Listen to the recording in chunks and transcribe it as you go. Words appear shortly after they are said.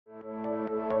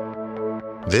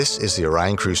This is the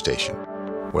Orion crew station,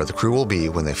 where the crew will be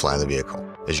when they fly the vehicle.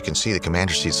 As you can see, the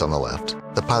commander seat's on the left,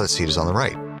 the pilot seat is on the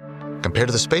right. Compared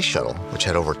to the space shuttle, which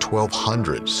had over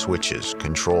 1,200 switches,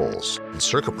 controls, and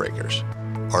circuit breakers,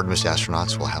 Artemis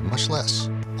astronauts will have much less,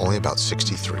 only about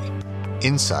 63.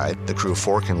 Inside, the crew of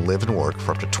 4 can live and work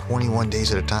for up to 21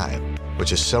 days at a time,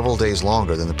 which is several days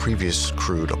longer than the previous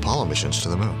crewed Apollo missions to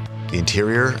the moon. The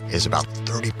interior is about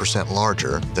 30%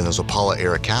 larger than those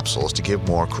Apollo-era capsules to give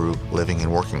more crew living and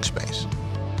working space.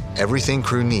 Everything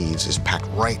crew needs is packed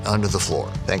right under the floor,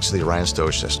 thanks to the Orion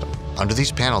stowage system. Under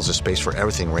these panels is space for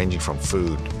everything ranging from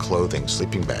food, clothing,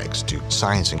 sleeping bags, to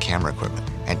science and camera equipment,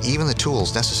 and even the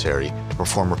tools necessary to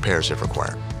perform repairs if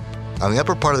required. On the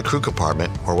upper part of the crew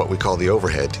compartment, or what we call the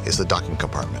overhead, is the docking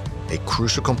compartment, a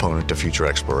crucial component to future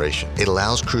exploration. It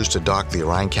allows crews to dock the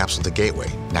Orion capsule to Gateway,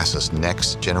 NASA's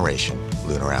next-generation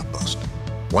lunar outpost.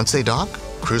 Once they dock,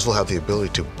 crews will have the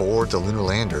ability to board the lunar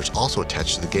landers also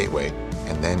attached to the Gateway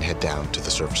and then head down to the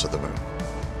surface of the moon.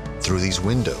 Through these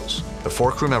windows, the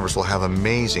 4 crew members will have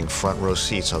amazing front row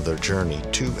seats of their journey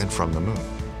to and from the moon.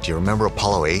 Do you remember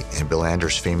Apollo 8 and Bill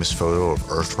Anders' famous photo of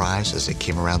Earthrise as they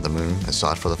came around the moon and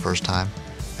saw it for the first time?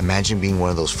 Imagine being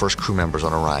one of those first crew members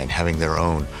on Orion having their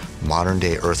own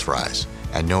modern-day Earthrise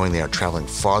and knowing they are traveling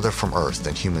farther from Earth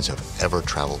than humans have ever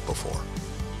traveled before.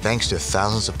 Thanks to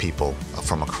thousands of people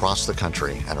from across the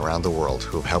country and around the world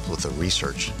who have helped with the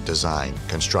research, design,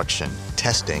 construction,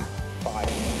 testing,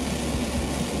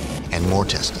 and more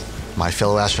testing. My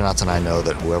fellow astronauts and I know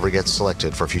that whoever gets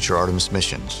selected for future Artemis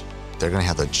missions, they're going to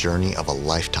have the journey of a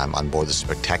lifetime on board the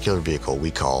spectacular vehicle we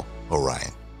call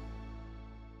Orion.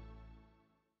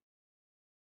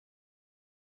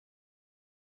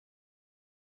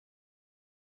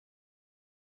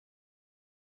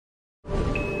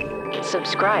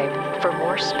 Subscribe for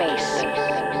more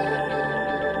space.